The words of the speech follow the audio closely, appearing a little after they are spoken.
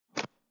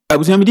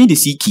was meeting the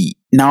Siki.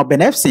 Now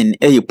Ephson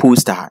a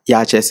poster,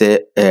 ya chese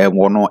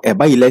wono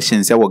eba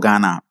elections e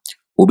Ghana.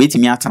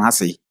 Obetimi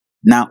atanase.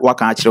 Na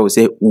waka achire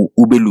say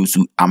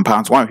ubelusu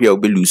ampa one hwe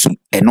ubelusu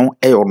eno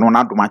no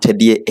na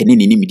domachede eni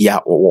ni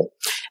media owo.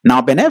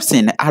 Now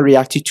Ephson are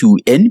reacted to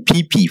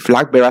NPP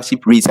flag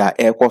bearership race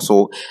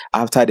so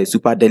after the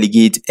super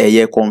delegate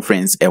air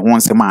conference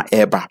once ma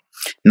eba.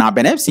 Now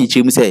Ephson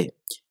chim say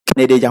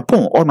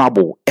Agyapong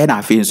honorable and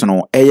Afia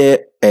no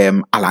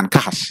Alan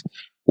Cash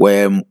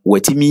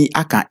wetimi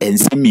aka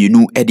ensem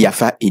yenu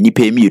ediafa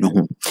enipa mienu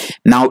ho.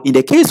 Now in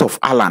the case of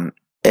Alan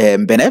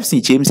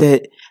Ephson chim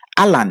say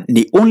Alan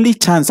the only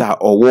chance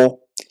or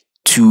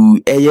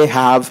to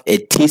have a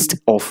taste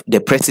of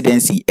the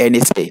presidency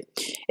say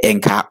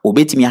enka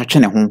obetimi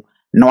atwene ho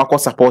na wako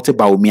supported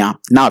Baumia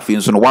na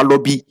afin so no wa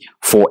lobby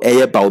for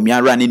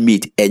Baumia running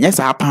mate enye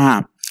sa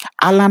pa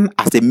Alan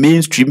as a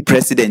mainstream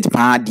president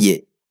pa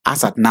de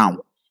as at now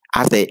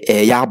as a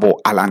yabo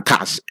Alan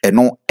Cash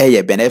no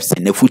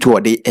Ephson ne futu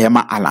ode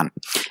ema Alan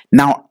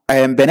now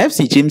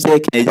Ephson James say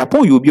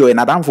Agyapong you be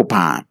another for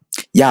pa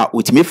ya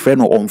utimi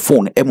friend on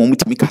phone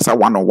mutimi kasa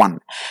 1-on-1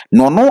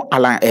 no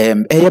Alan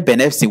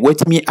Ephson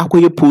wetimi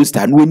akoye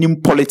poster no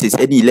nim politics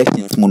any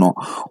elections mu no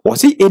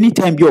was it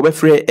anytime be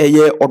obefre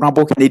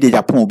honorable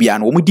Agyapong bi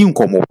an omudi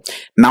nkomo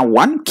now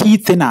one key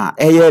thing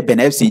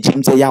Ephson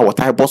James say ya what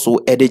I boss so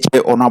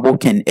honorable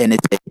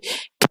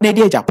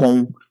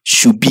Agyapong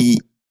should be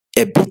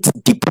a bit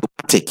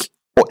diplomatic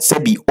or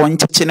sebi on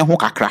chene ho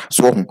kakra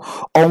so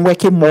on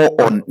working more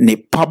on the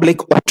public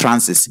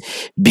utterances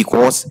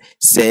because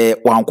say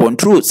one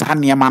control sa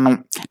niema no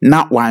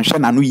na wan hwe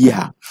na no yi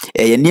ha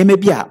niema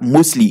bia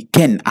mostly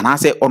ken and I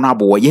say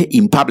honorable ye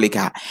in public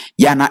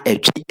ya na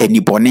etwi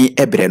anibone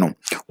ebre no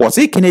was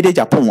it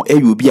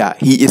Agyapong bia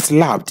he is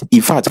loved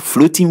in fact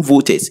floating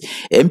voters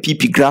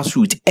MPP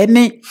grassroots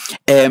any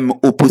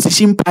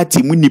opposition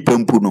party mu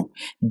nipampu no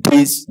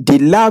they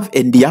love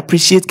and they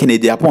appreciate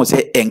Agyapong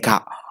say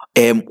enka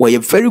were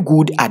very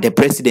good at the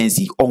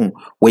presidency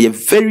were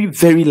very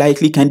very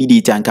likely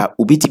candidate anka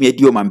obitimi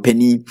adio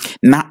mampani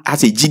na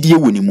as a GDA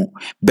wonimu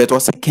but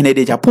was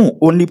Agyapong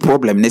only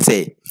problem ne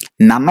say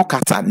na no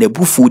kasa na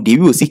bufu de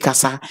wi osi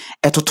kasa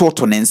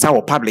etototo ne nsa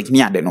wo public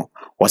ni ade no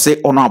was say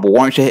honorable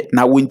wonhwe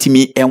na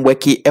wontimi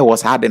enweki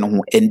was ade no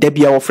ho enda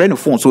bia wo friend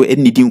phone so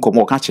enidi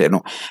nkomo ka kire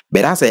no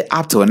but as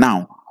up till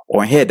now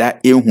on here that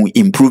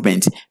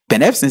improvement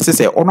Ephson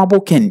say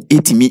honorable Ken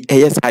etimi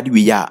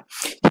we are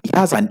he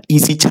has an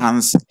easy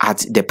chance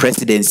at the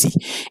presidency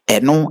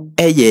no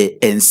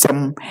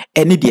ensem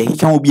any de he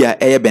can be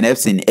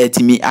Ephson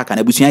etimi aka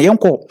na busua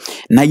yenko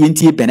na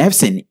yentie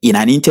Ephson in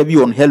an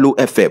interview on Hello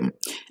FM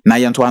na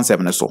yento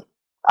ansem ne so.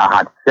 I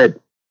had said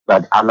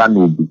that Alan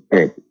will be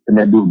third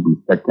Kennedy will be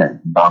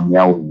second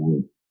Bamia will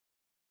win.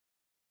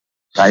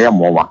 I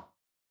am over.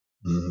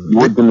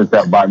 What do you say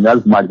about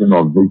Bamia's margin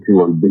of victory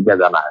was bigger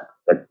than I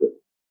expected.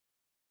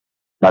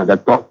 But the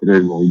top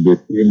three will be the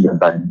same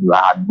that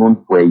I had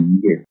known for a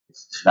year.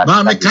 But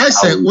can I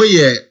say, we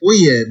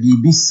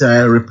this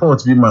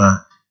report be my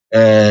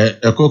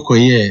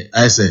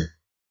I say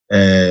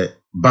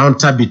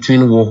banter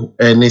between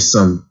and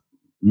some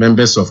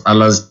members of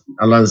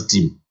Alan's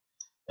team.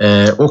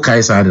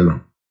 Okay, so I don't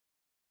know.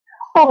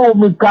 Oh,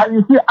 Mika,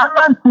 you see,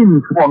 Alan's team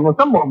is one.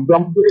 Some of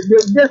them they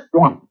just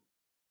one.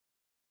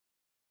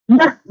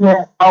 Next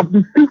year, I'll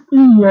be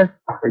 15 years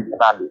as a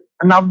journalist,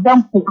 and I've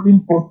done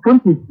polling for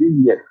 23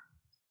 years.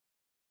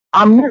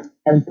 I'm not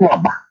in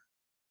club.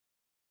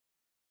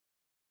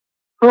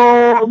 So,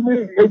 Uncle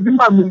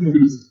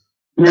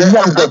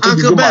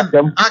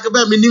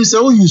Ben, me say,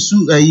 you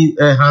sue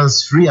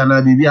hands free, and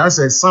I be as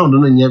a sound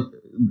on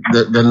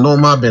the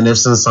normal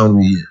Ephson sound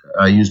we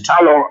are used to.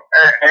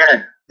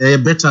 Hello,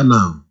 better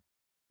now.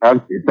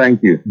 Okay,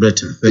 thank you.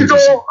 Better, thank you.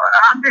 So,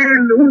 I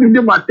mean, who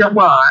did my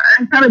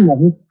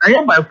I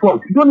am by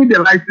fault. You don't need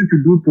a license to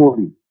do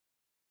polling.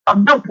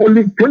 I've done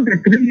polling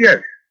 23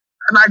 years,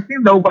 and I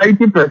think that over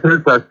 80%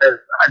 success.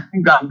 I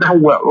think I've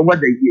done well over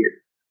the years.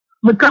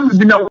 But come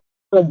to know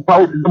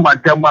about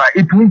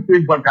it will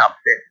change what I've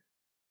said.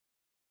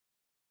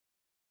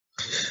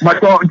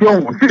 But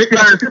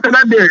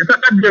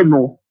Saturday,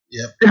 no.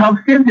 They have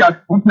seen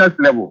their fitness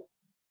level.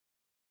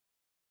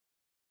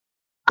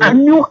 I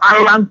knew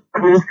Alan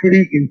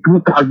closely in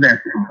 2000,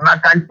 and I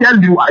can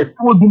tell you, I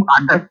told him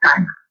at that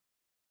time,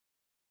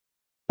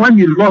 when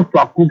he lost to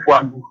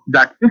Akuffo,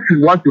 that if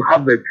you want to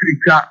have a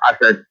future as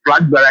a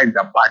flag bearer in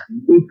the party,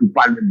 go to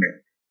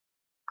parliament.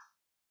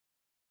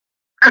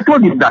 I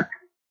told him that.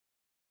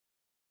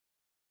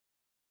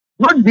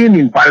 Not being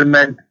in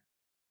parliament,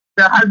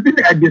 there has been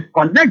a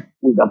disconnect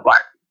with the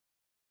party.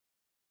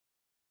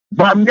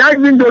 But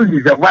even though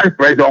he's a vice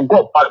president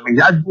of parliament,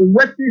 he has been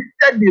working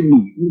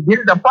steadily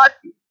within the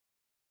party.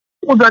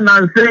 More than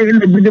I say in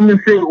the beginning,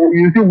 say, oh,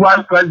 you see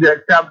one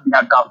president have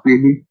their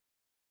campaigning.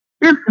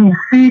 If you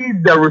see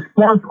the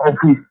response of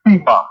his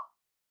people,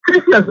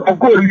 6 years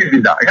ago,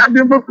 he has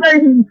been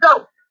preparing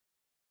himself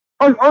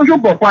also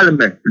for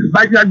parliament.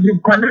 But he has been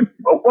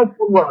connected, of course,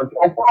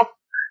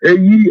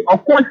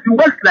 he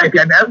works like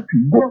an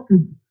MP, go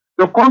to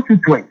the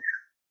constituents.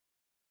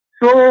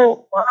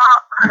 So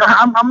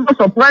I'm not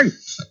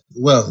surprised.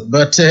 Well,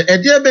 but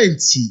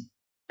Ediabenti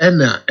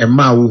and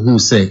Emma who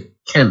say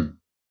Ken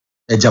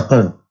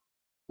Agyapong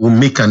will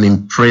make an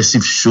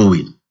impressive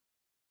showing.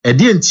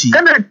 Edienti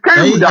Can I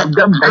would have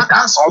done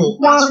better?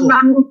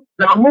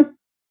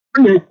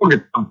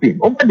 The campaign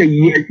over the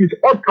years, his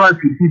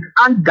utterances, his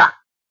anger.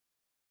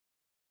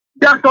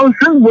 There are some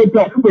things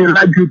that you will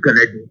like you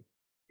already.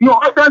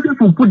 Your utterances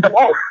will put them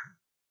off.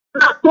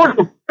 That's what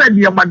you said,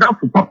 your madam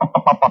for papa.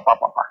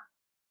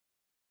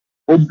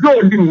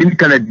 Observe him in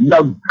Canada. You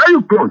are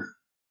very close.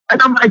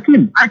 And I'm like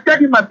him. I tell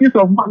him a piece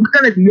of mind.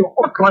 Canada, your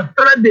utterance,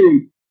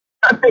 Saturday,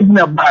 I take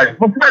me a bar.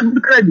 For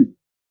friend, credit.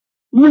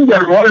 Even the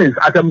Rollins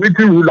as a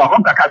military ruler,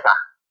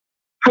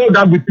 so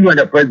that between you and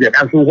the president,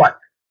 and so what?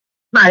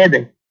 Now,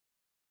 heading.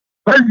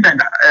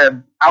 President,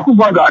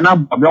 Akuffo and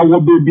Abronye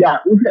will be there.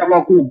 If you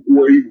are going to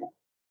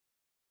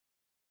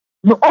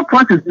the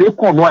utterances they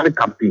call one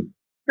campaign.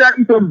 That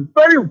is a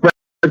very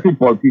impressive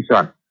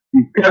politician.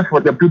 He cares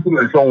for the people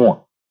and so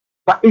on.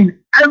 But in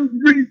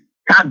every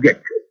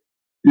target,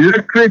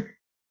 electorate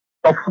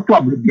of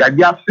Abronye,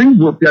 there are swing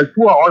voters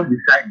who are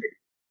undecided.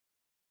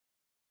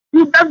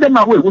 You take them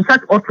away with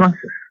such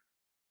utterances.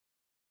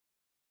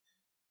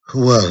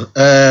 Well,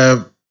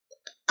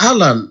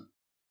 Alan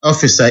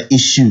officer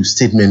issue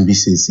statement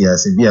BCC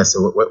as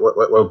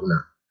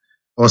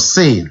or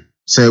saying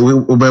say we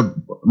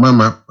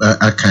mama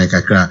akai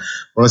kakra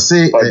or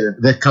say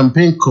the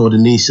campaign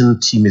coordination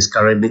team is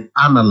currently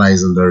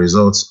analyzing the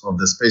results of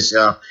the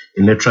special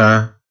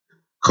electoral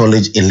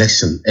college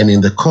election, and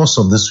in the course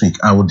of this week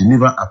I will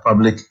deliver a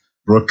public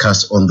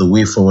broadcast on the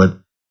way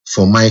forward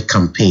for my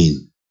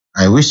campaign.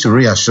 I wish to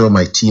reassure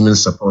my team and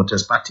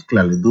supporters,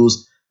 particularly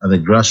those at the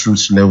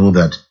grassroots level,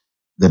 that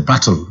the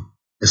battle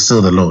is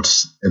still the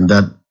Lord's, and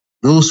that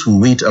those who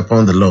wait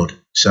upon the Lord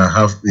shall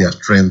have their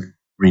strength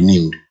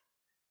renewed.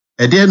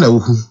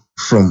 Now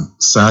from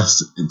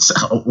SAS,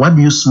 what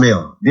do you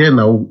smell?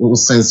 Now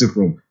sense it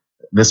from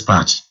this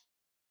part.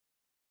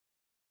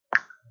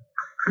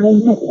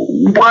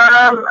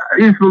 Well,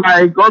 it's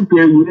like,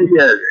 okay,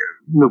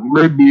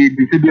 maybe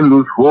they shouldn't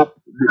lose hope.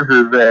 This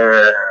is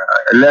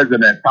less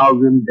than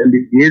 1,000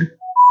 delegates.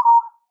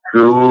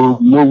 So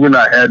moving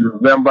ahead,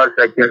 November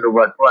 2nd,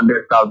 over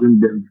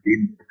 200,000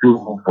 delegates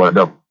for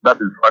them. That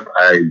is what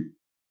I.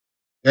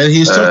 And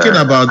he's talking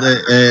about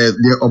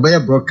the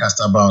Obeya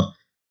broadcast about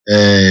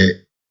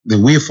the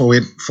way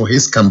forward for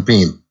his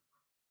campaign.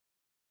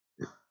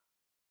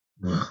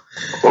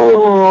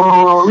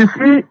 Oh, you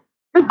see,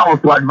 if I was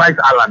to advise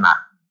Alana,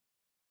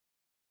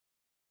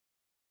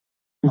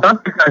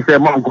 that is a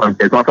monk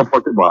contest, not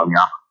supported by me.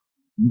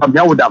 But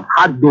I would have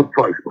had no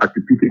choice but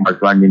to pick him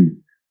as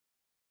running.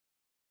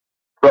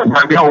 So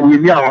we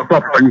need our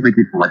software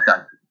to for my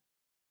chance.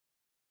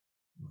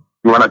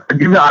 You want to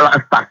give me Alan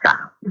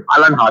Starker.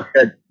 Alan has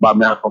said, but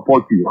may I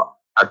support you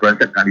as a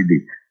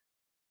candidate.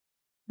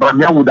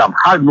 But I would have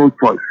had no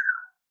choice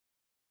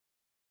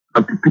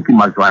but to pick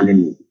him as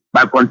running.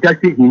 By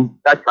contesting him,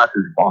 that chance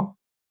is gone.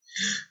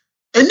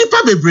 And the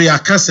Pabebre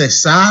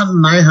Akase,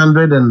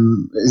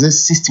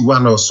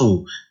 961 or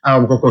so,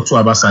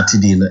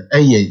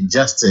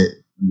 just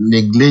a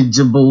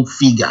negligible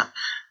figure,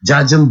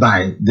 judging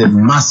by the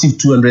massive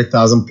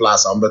 200,000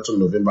 plus to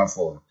November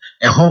 4.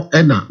 A whole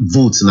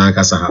vote na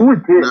Kasaha.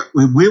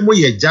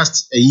 We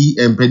just a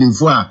penny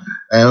for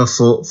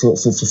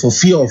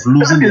fear of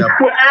losing their.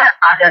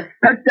 I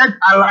expected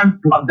Alan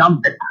to have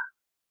done better.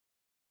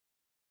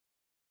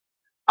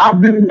 I've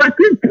been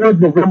working till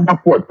November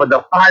 4th for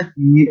the past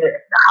year and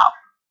a half.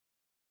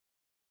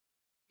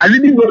 I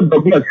didn't know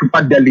to be a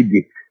super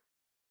delegate.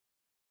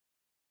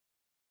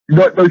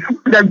 The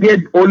super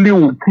delegate only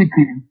would keep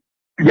him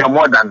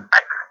more than 5.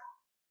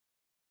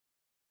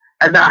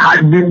 And I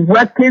had been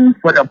working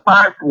for the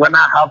past 1.5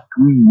 to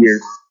 2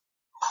 years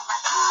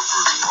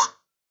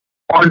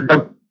on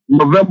the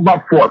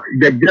November 4th,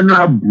 the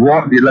general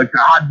broad election.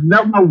 I had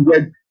never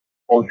worked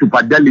on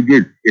super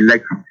delegate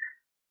elections.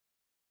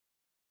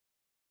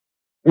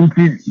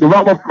 Until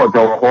November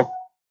 4th,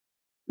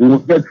 we will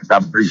get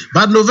that brief.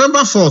 But November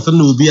 4th,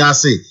 no, be I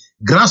say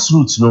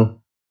grassroots,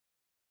 no,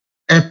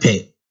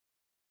 epe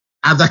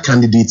other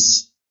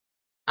candidates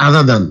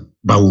other than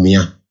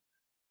Bawumia.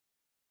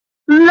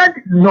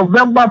 Let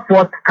November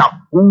 4th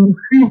come. We will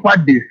see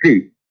what they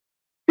say.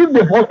 If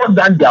they've also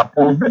done their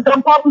polls, they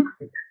can publish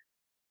it.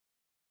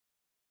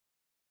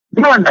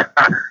 You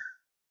understand?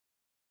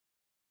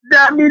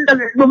 I mean,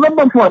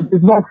 November 4th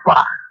is not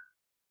far.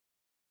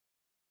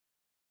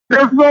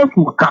 There's no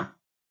to come.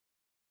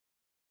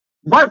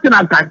 One thing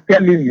I can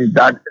tell you is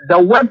that the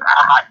work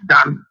I had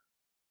done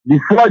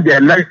before the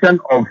election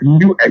of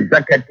new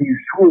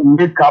executives who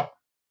make up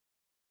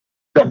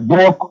the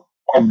bulk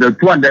of the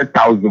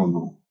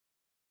 200,000,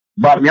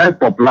 but my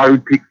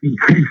popularity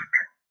increased.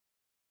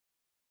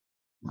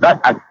 That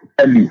I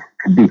tell you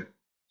today.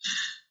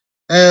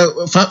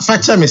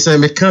 Factor me say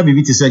me can't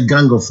be to say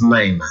gang of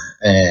 9.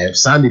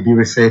 Sandy be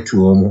referred to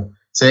omo.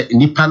 Say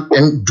nipan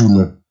en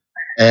duno.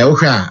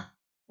 Oha.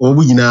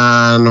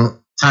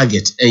 No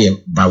target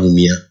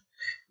Bawumia.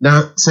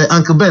 Now, say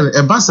Uncle Ben,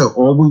 a bassa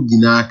obu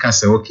gina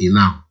kase okay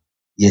now.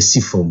 Yes,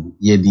 see from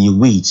ye the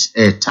wage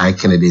air tie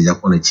Kennedy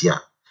upon a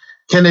chair.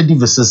 Kennedy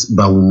versus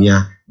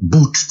Bawumia,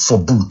 boot for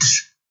boot.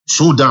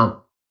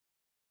 Showdown.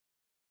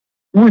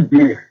 Would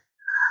be.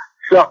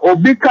 So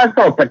Obika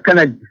of the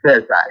Kennedy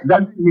says that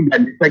doesn't mean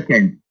that the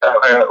second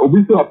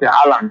Obika of the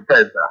Alan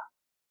says that.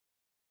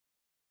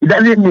 It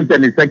doesn't mean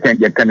that the second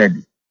the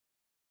Kennedy.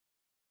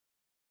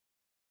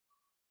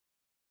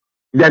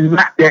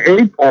 The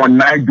 8 or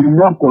 9 do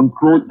not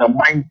control the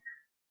mind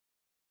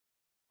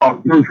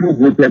of those who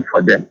voted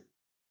for them.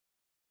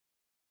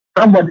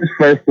 Somebody's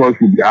first choice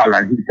will be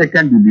Alan, his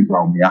second will be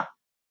Bawumia.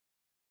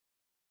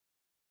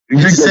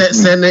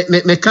 Say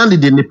the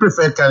candidate, the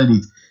preferred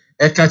candidate,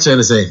 a catcher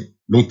and say,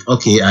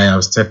 okay, I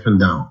am stepping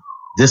down.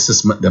 This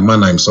is the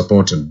man I'm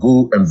supporting.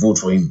 Go and vote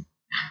for him.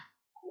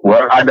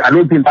 Well, I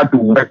don't think that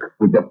will work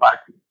with the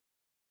party.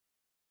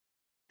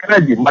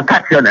 Kennedy,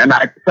 McCaction, and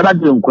I said that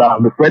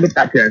before the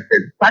catcher and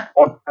said, such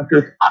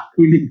offenses are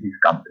killing his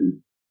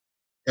campaign.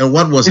 And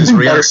what was his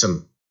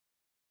reaction?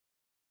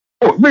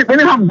 Oh, when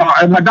you have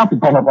Madame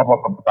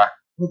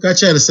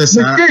Catcher says,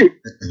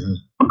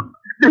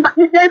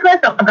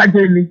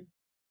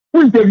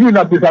 who interviewed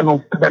us with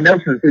the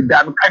Nelson said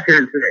that catcher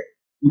said,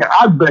 the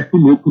outburst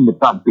in the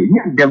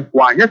campaign, them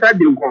one, yes, I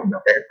didn't go on the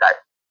first time.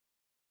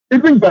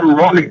 Even the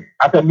rolling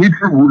as a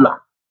military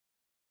ruler,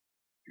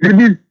 they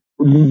did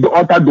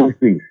utter those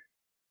things.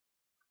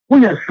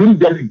 We are soon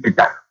delegate,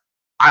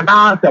 and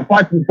now the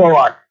party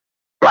forward,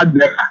 let's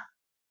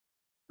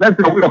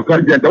say we are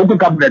president, the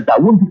cabinet, I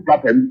won't pick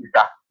up a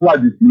minister who are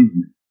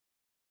displeased.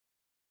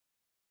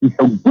 It's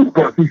a good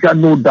position,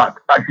 no doubt,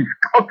 but his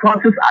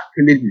utterances are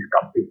killing his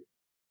campaign.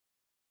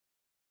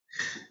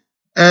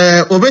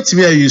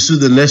 Obetimi you use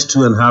the next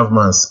 2.5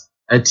 months.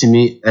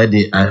 Atimi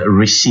the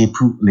reshape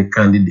the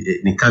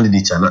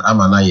candidate and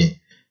amanaye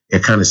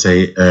can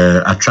say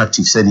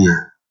attractive said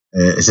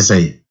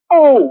say.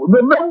 Oh,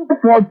 the member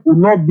force will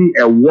not be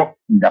a walk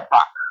in the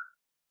park.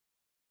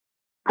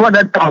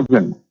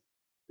 200,000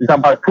 is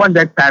about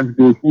 200 times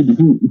those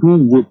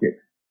who voted.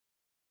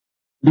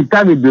 The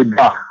time it be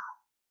back,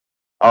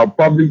 I'll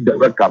publish the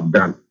work I've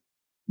done.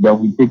 Then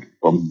we take it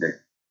from there.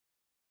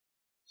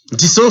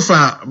 So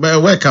far,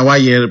 work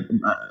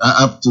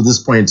up to this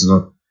point,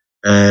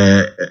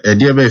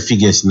 dear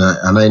figures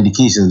and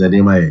indications that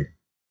they might.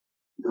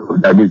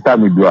 That is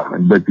time we do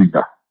and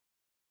better.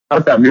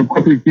 After me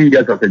 50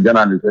 years as a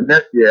journalist, and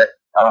next year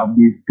I'll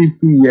be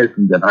 50 years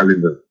in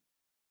journalism.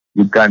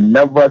 You can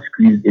never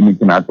squeeze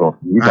anything out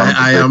of me.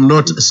 I am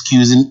not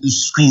squeezing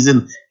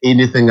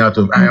anything out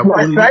of. I am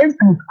trying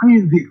to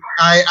squeeze it.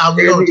 I am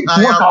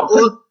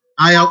not.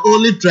 I am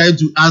only trying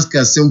to ask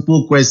a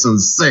simple question.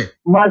 Say,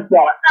 Master,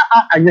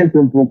 I get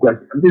simple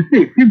question. They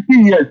say 50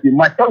 years in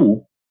my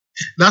town.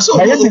 That's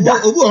all.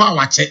 Obo wa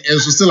watch and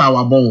so still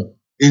our born.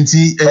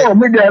 Enti. Oh,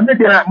 make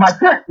it my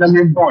test. Let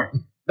me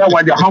born. That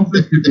was the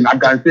humble thing I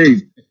can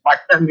say. My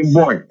test me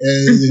born.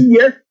 50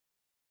 years.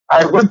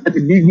 I worked at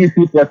the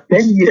BBC for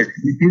 10 years,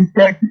 between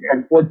 30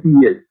 and 40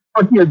 years.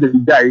 40 years they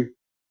die.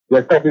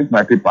 They're serving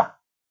my paper.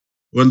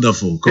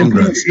 Wonderful.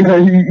 Congrats.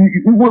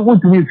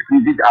 What do you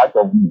squeeze it out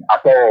of me?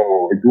 At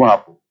all, it won't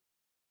happen.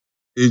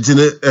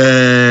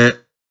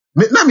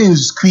 That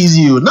means squeeze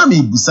you. That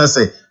means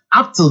say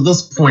up to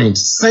this point,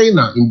 say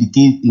now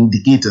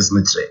indicators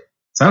metre.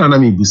 Sana na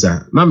me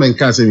busa. Na men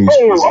can say me.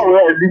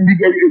 Oh, the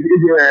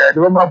indicators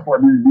the number for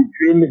this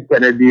between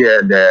Kennedy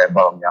and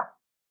Bawumia.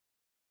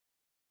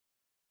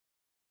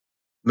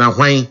 Now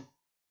why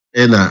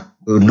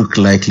look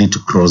likely to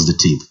cross the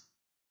tape?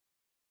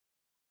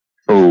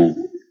 So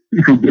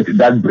if you get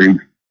that break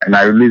and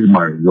I release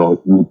my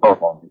results, we'll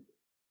talk on it.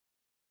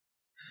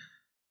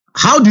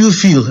 How do you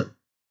feel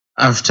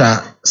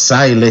after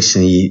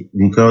election?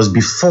 Because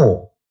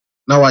before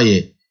now,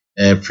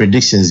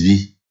 predictions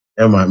be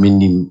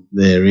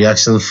the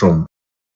reaction from